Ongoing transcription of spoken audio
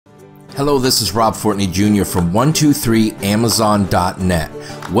Hello, this is Rob Fortney Jr. from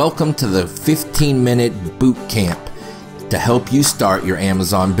 123amazon.net. Welcome to the 15-minute boot camp to help you start your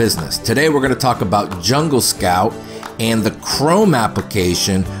Amazon business. Today we're going to talk about Jungle Scout and the Chrome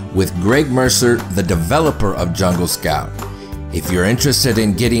application with Greg Mercer, the developer of Jungle Scout. If you're interested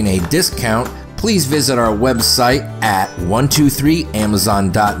in getting a discount, please visit our website at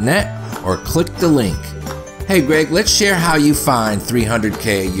 123amazon.net or click the link. Hey Greg, let's share how you find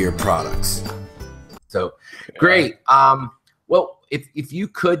 300K a year products. So great. Well, if you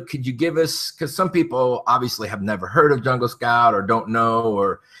could you give us, because some people obviously have never heard of Jungle Scout or don't know,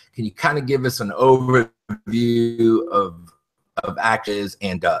 or can you kind of give us an overview of actions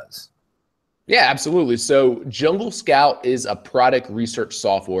and does? Yeah, absolutely. So Jungle Scout is a product research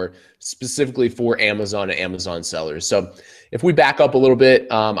software specifically for Amazon and Amazon sellers. So if we back up a little bit,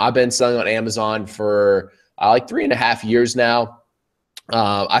 I've been selling on Amazon for like 3.5 years now.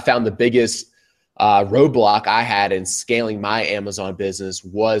 I found the biggest roadblock I had in scaling my Amazon business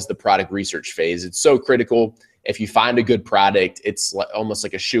was the product research phase. It's so critical. If you find a good product, it's almost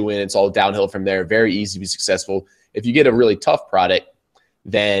like a shoe-in. It's all downhill from there. Very easy to be successful. If you get a really tough product,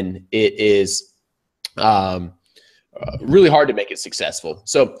 then it is really hard to make it successful.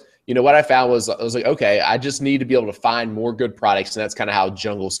 So, you know, what I found was, I was like, okay, I just need to be able to find more good products. And that's kind of how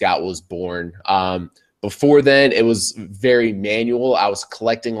Jungle Scout was born. Before then, it was very manual. I was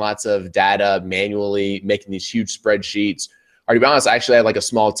collecting lots of data manually, making these huge spreadsheets. Or to be honest, I actually had like a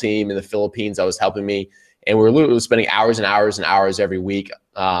small team in the Philippines that was helping me. And we were literally spending hours and hours and hours every week.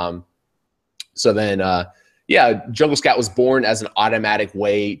 Yeah, Jungle Scout was born as an automatic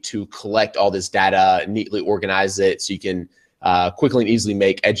way to collect all this data, neatly organize it so you can quickly and easily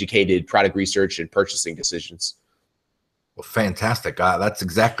make educated product research and purchasing decisions. Well, fantastic. That's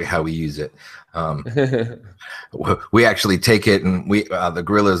exactly how we use it. We actually take it, and we the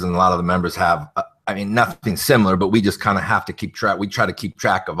Gorillaz and a lot of the members have, I mean, nothing similar, but we just kind of have to keep track. We try to keep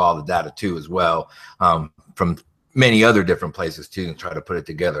track of all the data too as well, from many other different places too, and try to put it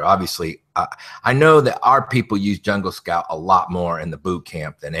together. Obviously, I know that our people use Jungle Scout a lot more in the boot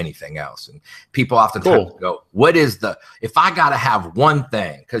camp than anything else. And people oftentimes go, what is if I got to have one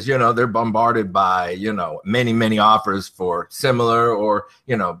thing, because, you know, they're bombarded by, you know, many offers for similar or,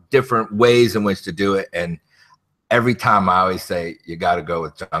 you know, different ways in which to do it. And every time I always say, you got to go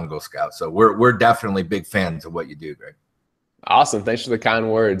with Jungle Scout. So we're definitely big fans of what you do, Greg. Awesome. Thanks for the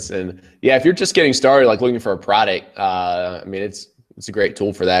kind words. And yeah, if you're just getting started, like looking for a product, I mean, it's a great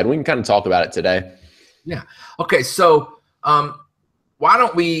tool for that. We can kind of talk about it today. Yeah. Okay. So, why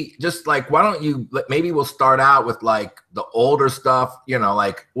don't you, maybe we'll start out with like the older stuff, you know,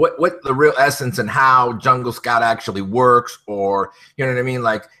 like what the real essence and how Jungle Scout actually works, or, you know what I mean?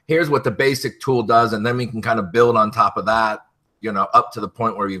 Like, here's what the basic tool does. And then we can kind of build on top of that, you know, up to the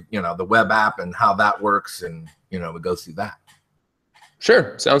point where you know, the web app and how that works. And, you know, we go through that.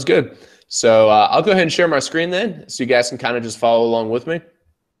 Sure. Sounds good. So I'll go ahead and share my screen then so you guys can kind of just follow along with me.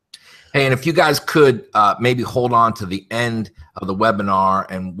 Hey, and if you guys could maybe hold on to the end of the webinar,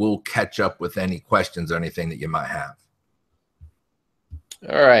 and we'll catch up with any questions or anything that you might have.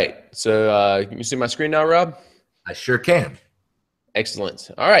 All right. So can you see my screen now, Rob? I sure can.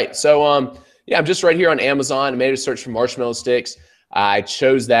 Excellent. All right. So yeah, I'm just right here on Amazon. I made a search for marshmallow sticks. I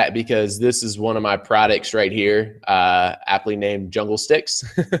chose that because this is one of my products right here, aptly named Jungle Sticks.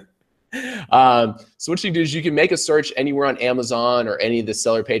 So what you do is you can make a search anywhere on Amazon or any of the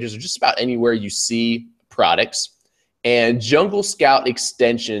seller pages, or just about anywhere you see products. And Jungle Scout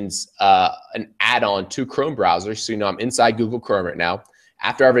extensions, an add-on to Chrome browser. So, you know, I'm inside Google Chrome right now.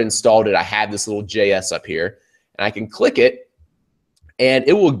 After I've installed it, I have this little JS up here, and I can click it, and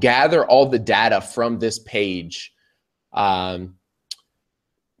it will gather all the data from this page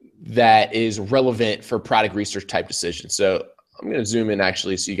that is relevant for product research type decisions. So I'm going to zoom in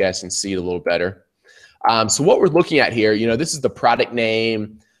actually so you guys can see it a little better. So what we're looking at here, you know, this is the product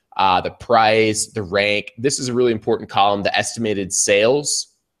name, the price, the rank. This is a really important column, the estimated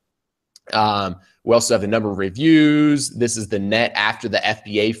sales. We also have the number of reviews. This is the net after the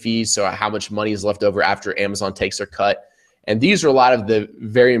FBA fees, so how much money is left over after Amazon takes their cut. And these are a lot of the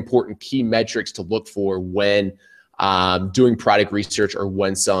very important key metrics to look for when doing product research or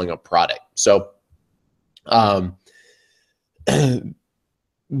when selling a product. So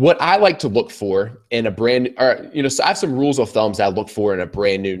what I like to look for in a brand, or, you know, so I have some rules of thumbs that I look for in a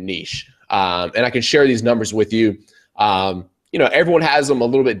brand new niche. And I can share these numbers with you. You know, everyone has them a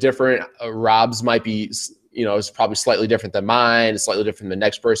little bit different. Rob's might be, you know, it's probably slightly different than mine. It's slightly different than the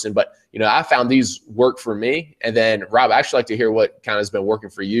next person. But, you know, I found these work for me. And then, Rob, I actually like to hear what kind of has been working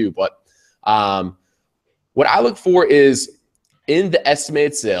for you. But what I look for is in the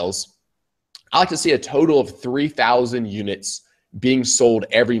estimated sales, I like to see a total of 3,000 units being sold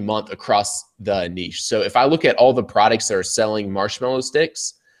every month across the niche. So if I look at all the products that are selling marshmallow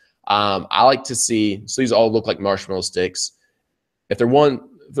sticks, I like to see, so these all look like marshmallow sticks. If there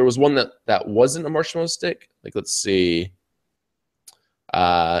was one that wasn't a marshmallow stick, like let's see,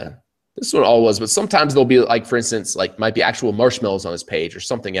 this one all was, but sometimes there'll be like, for instance, like might be actual marshmallows on this page or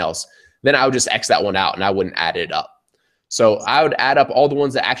something else. Then I would just X that one out and I wouldn't add it up. So I would add up all the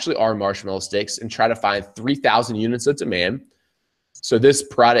ones that actually are marshmallow sticks and try to find 3,000 units of demand. So this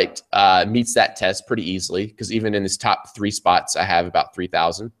product meets that test pretty easily because even in this top 3 spots, I have about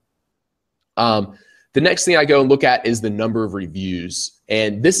 3,000. The next thing I go and look at is the number of reviews.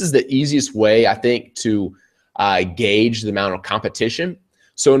 And this is the easiest way, I think, to gauge the amount of competition.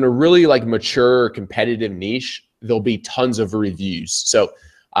 So in a really like mature competitive niche, there'll be tons of reviews. So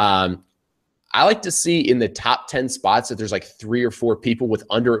I like to see in the top 10 spots that there's like 3 or 4 people with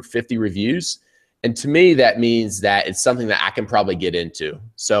under 50 reviews. And to me, that means that it's something that I can probably get into.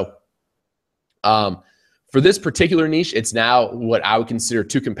 So for this particular niche, it's now what I would consider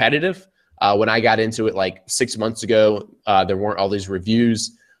too competitive. When I got into it like 6 months ago, there weren't all these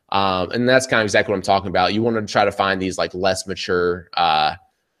reviews. And that's kind of exactly what I'm talking about. You want to try to find these like less mature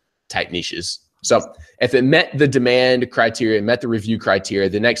type niches. So if it met the demand criteria, met the review criteria,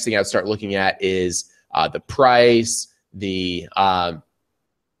 the next thing I'd start looking at is the price, the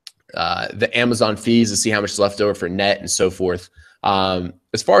Amazon fees to see how much is left over for net and so forth.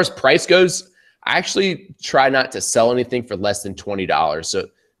 As far as price goes, I actually try not to sell anything for less than $20. So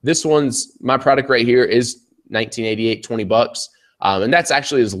this one's, my product right here is $19.88, $20. And that's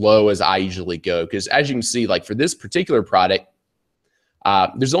actually as low as I usually go. Because as you can see, like for this particular product,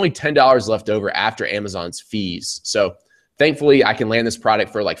 there's only $10 left over after Amazon's fees. So thankfully I can land this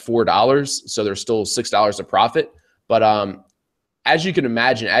product for like $4. So there's still $6 of profit. But as you can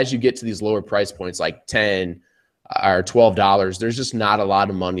imagine, as you get to these lower price points, like $10 or $12, there's just not a lot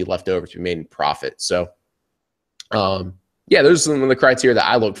of money left over to be made in profit. So yeah, those are some of the criteria that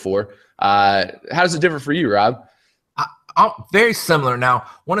I look for. How does it differ for you, Rob? Very similar. Now,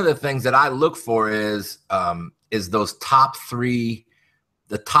 one of the things that I look for is those top 3,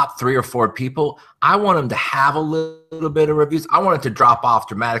 the top 3 or 4 people. I want them to have a little bit of reviews. I want it to drop off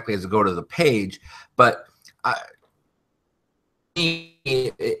dramatically as I go to the page. But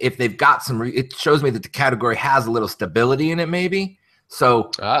if they've got some, it shows me that the category has a little stability in it, maybe.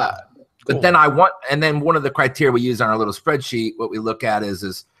 So, cool. But then and then one of the criteria we use on our little spreadsheet, what we look at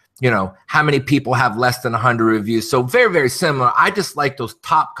is you know, how many people have less than 100 reviews. So very, very similar. I just like those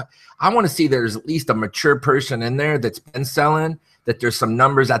top. I want to see there's at least a mature person in there that's been selling, that there's some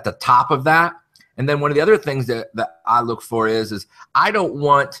numbers at the top of that. And then one of the other things that I look for is I don't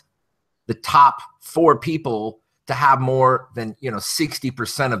want the top 4 people to have more than, you know,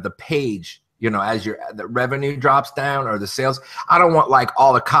 60% of the page, you know, as the revenue drops down or the sales. I don't want like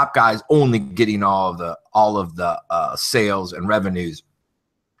all the cop guys only getting all of the sales and revenues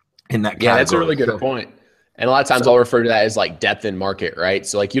in that category. Yeah, that's a really good point. And a lot of times I'll refer to that as like depth in market, right?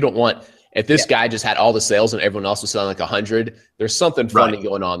 So like you don't want, if this guy just had all the sales and everyone else was selling like 100, there's something funny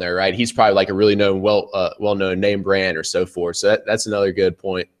going on there, right? He's probably like a really known, well-known name brand or so forth. So that's another good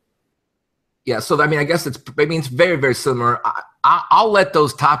point. Yeah, so I mean, I guess it's very, very similar. I'll let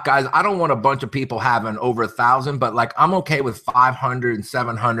those top guys. I don't want a bunch of people having over 1,000, but like I'm okay with 500 and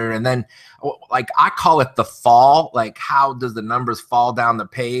 700, and then like I call it the fall. Like how does the numbers fall down the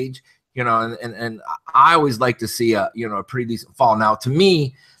page? You know, and I always like to see a pretty decent fall. Now to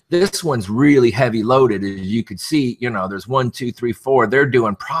me, this one's really heavy loaded. As you could see, you know, there's 1, 2, 3, 4. They're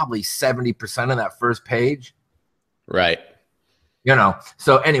doing probably 70% of that first page. Right. You know,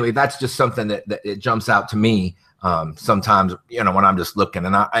 so anyway, that's just something that it jumps out to me sometimes, you know, when I'm just looking.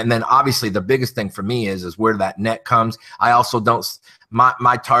 And then obviously the biggest thing for me is where that net comes. I also don't,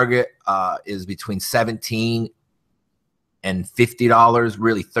 my target is between $17 and $50,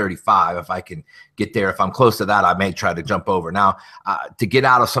 really 35. If I can get there, if I'm close to that, I may try to jump over. Now, to get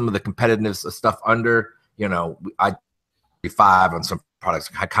out of some of the competitive stuff under, you know, I 35 on some products.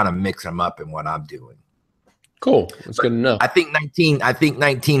 I kind of mix them up in what I'm doing. Cool. That's good to know. I think 19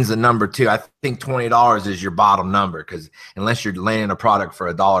 is the number too. I think $20 is your bottom number, because unless you're landing a product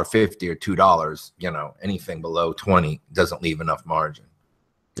for $1.50 or $2, you know, anything below 20 doesn't leave enough margin.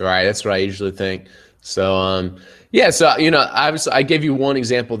 Right. That's what I usually think. So, yeah. So, you know, I gave you one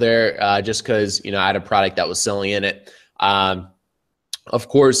example there just because, you know, I had a product that was selling in it. Of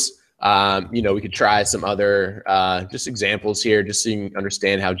course, you know, we could try some other just examples here just so you can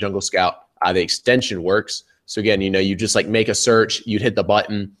understand how Jungle Scout, the extension works. So again, you know, you just like make a search, you'd hit the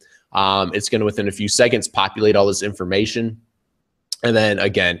button. It's going to, within a few seconds, populate all this information. And then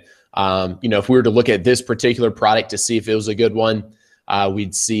again, If we were to look at this particular product to see if it was a good one,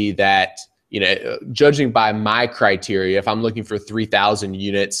 we'd see that, judging by my criteria, if I'm looking for 3,000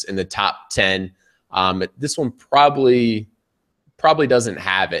 units in the top 10, this one probably doesn't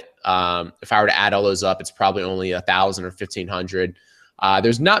have it. If I were to add all those up, it's probably only 1,000 or 1,500.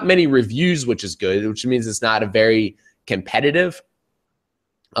 There's not many reviews, which is good, which means it's not a very competitive.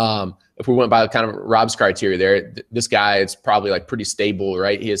 If we went by kind of Rob's criteria there, this guy, it's probably like pretty stable,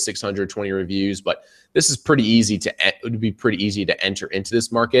 right? He has 620 reviews, but this is pretty easy it would be pretty easy to enter into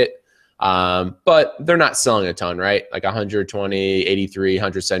this market. But they're not selling a ton, right? Like 120, 83,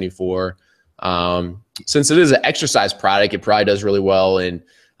 174. Since it is an exercise product, it probably does really well in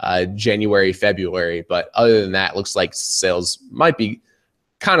January, February. But other than that, it looks like sales might be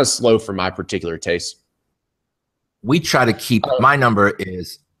kind of slow for my particular taste. We try to keep, my number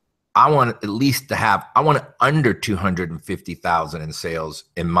is, I want at least to have, I want under 250,000 in sales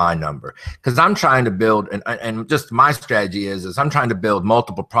in my number. Cause I'm trying to build, and just my strategy is I'm trying to build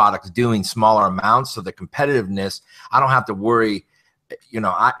multiple products doing smaller amounts. So the competitiveness, I don't have to worry.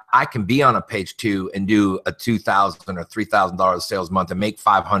 I can be on a page 2 and do a $2,000 or $3,000 sales month and make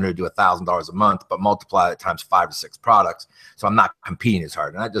 $500 to $1,000 a month, but multiply it times 5 to 6 products. So I'm not competing as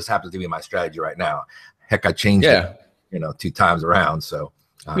hard. And that just happens to be my strategy right now. Heck, I changed it, 2 times around. So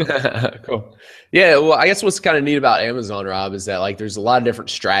cool. Yeah. Well, I guess what's kind of neat about Amazon, Rob, is that like there's a lot of different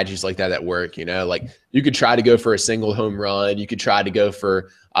strategies like that work. Like you could try to go for a single home run. You could try to go for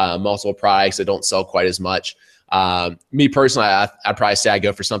multiple products that don't sell quite as much. Me personally, I'd probably say I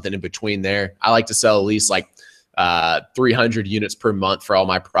go for something in between there. I like to sell at least like 300 units per month for all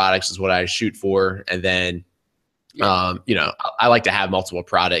my products is what I shoot for. And then, I like to have multiple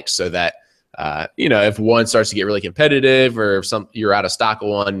products so that, if one starts to get really competitive or if you're out of stock of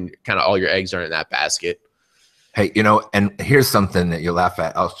one, kind of all your eggs are in that basket. Hey, and here's something that you'll laugh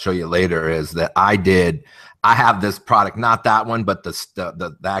at. I'll show you later is that I have this product, not that one, but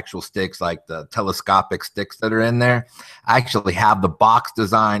the actual sticks, like the telescopic sticks that are in there. I actually have the box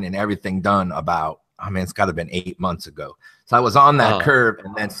design and everything done about, it's got to have been 8 months ago. So I was on that curve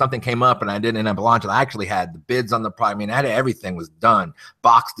and then something came up and I didn't end up launching. I actually had the bids on the product. Everything was done,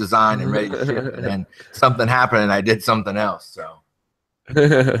 box design and ready to ship. And then something happened and I did something else. So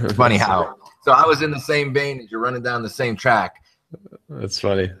it's funny how. So I was in the same vein as you're running down the same track. That's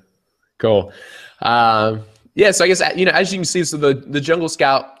funny. Cool. So I guess, as you can see, so the Jungle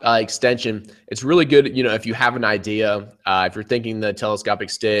Scout extension, it's really good, if you have an idea, if you're thinking the telescopic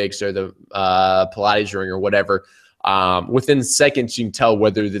sticks or the Pilates ring or whatever, within seconds, you can tell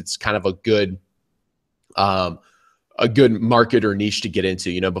whether it's kind of a good market or niche to get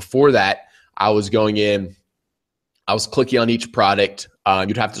into. Before that, I was going in, I was clicking on each product.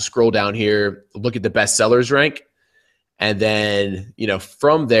 You'd have to scroll down here, look at the best sellers rank, and then,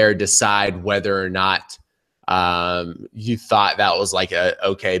 from there, decide whether or not you thought that was like a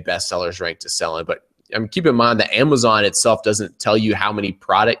okay bestsellers rank to sell in. But keep in mind that Amazon itself doesn't tell you how many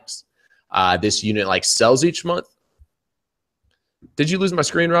products this unit sells each month. Did you lose my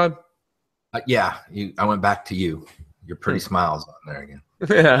screen, Rob? Yeah, I went back to you. Your pretty smiles on there again.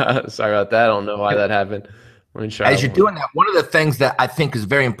 Yeah, sorry about that. I don't know why that happened. As you're doing that, one of the things that I think is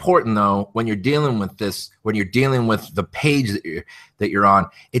very important, though, when you're dealing with this, when you're dealing with the page that you're on,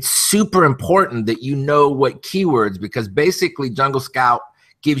 it's super important that you know what keywords, because basically Jungle Scout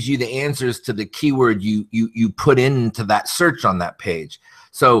gives you the answers to the keyword you put into that search on that page.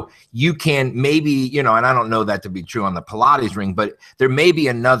 So you can maybe, and I don't know that to be true on the Pilates ring, but there may be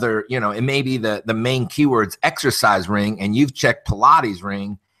another, it may be the main keywords exercise ring, and you've checked Pilates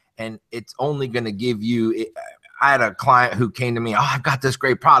ring, and it's only going to give you, I had a client who came to me, I've got this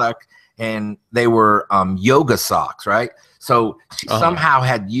great product, and they were yoga socks, right? So she somehow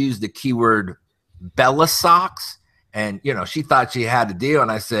had used the keyword Bella socks, and, she thought she had a deal.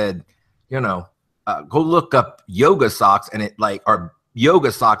 And I said, go look up yoga socks, and it or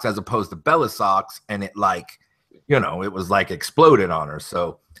yoga socks as opposed to Bella socks, and it it was exploded on her.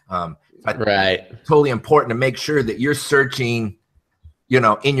 So right, totally important to make sure that you're searching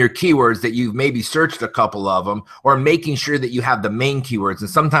in your keywords, that you've maybe searched a couple of them, or making sure that you have the main keywords. And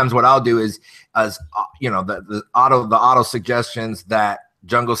sometimes what I'll do is, the auto suggestions that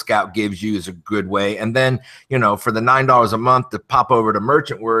Jungle Scout gives you is a good way. And then, for the $9 a month to pop over to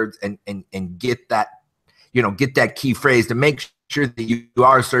Merchant Words and get that, get that key phrase to make sure that you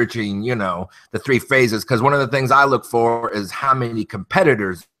are searching, the 3 phrases. Because one of the things I look for is how many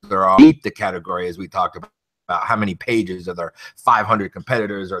competitors there are in the category, as we talked about how many pages. Are there 500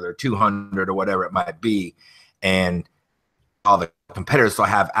 competitors, or there 200, or whatever it might be, and all the competitors, so I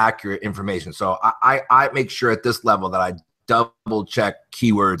have accurate information. So I make sure at this level that I double check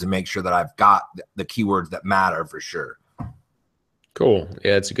keywords and make sure that I've got the keywords that matter for sure. Cool.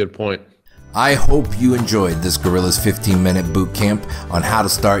 Yeah, that's a good point. I hope you enjoyed this Gorillaz 15-minute bootcamp on how to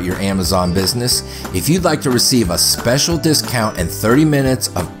start your Amazon business. If you'd like to receive a special discount and 30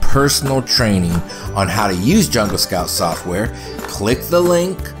 minutes of personal training on how to use Jungle Scout software, click the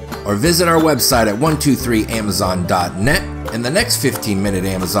link or visit our website at 123amazon.net. In the next 15-minute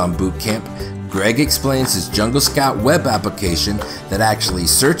Amazon bootcamp, Greg explains his Jungle Scout web application that actually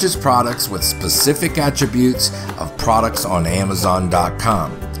searches products with specific attributes of products on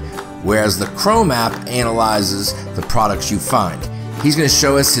Amazon.com. Whereas the Chrome app analyzes the products you find. He's going to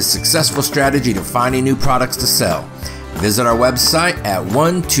show us his successful strategy to finding new products to sell. Visit our website at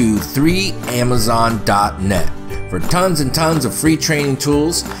 123amazon.net for tons and tons of free training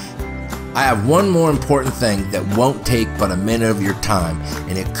tools. I have one more important thing that won't take but a minute of your time,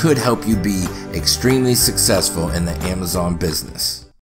 and it could help you be extremely successful in the Amazon business.